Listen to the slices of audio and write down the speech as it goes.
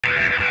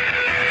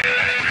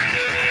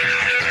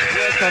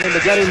on him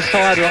to get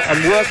inside and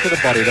work to the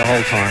body the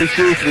whole time.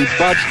 Refused to be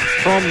budged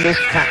from this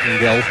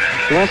pattern, Gill.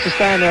 He wants to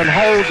stand there and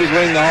hold his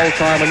ring the whole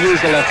time and use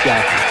the left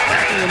jab.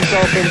 Backing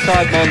himself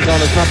inside Monzon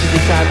as much as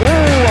he can.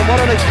 Ooh, and what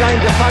an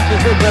exchange of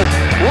punches this is.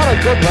 What a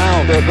good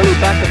round there, Billy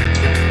Backer.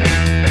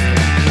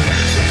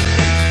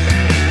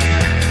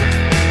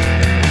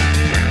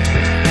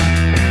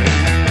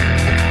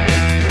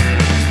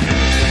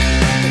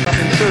 Up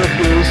in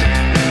Syracuse,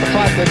 the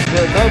fight that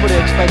nobody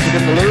expected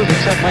him to lose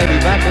except maybe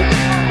Bacchus.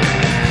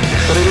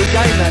 But he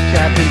regained that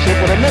championship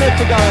with a minute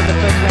to go in the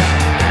fifth round.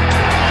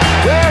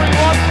 Where he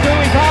wants to,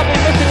 he's hardly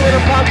missing with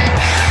a punch.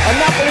 And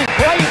Napoles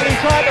bravely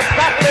trying to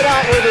battle it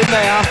out with him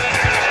there.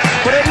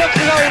 But it looks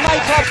as though he may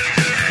top.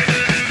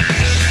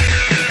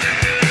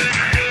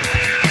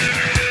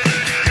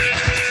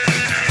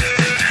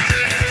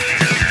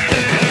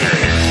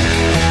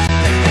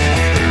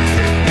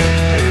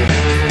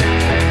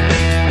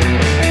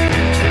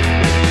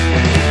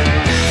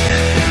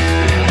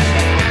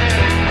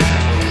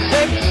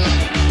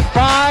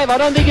 I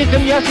don't think he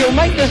can, yes, he'll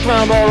make this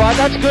round all right.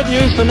 That's good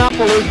news for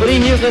Napoles, but he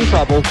is in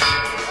trouble.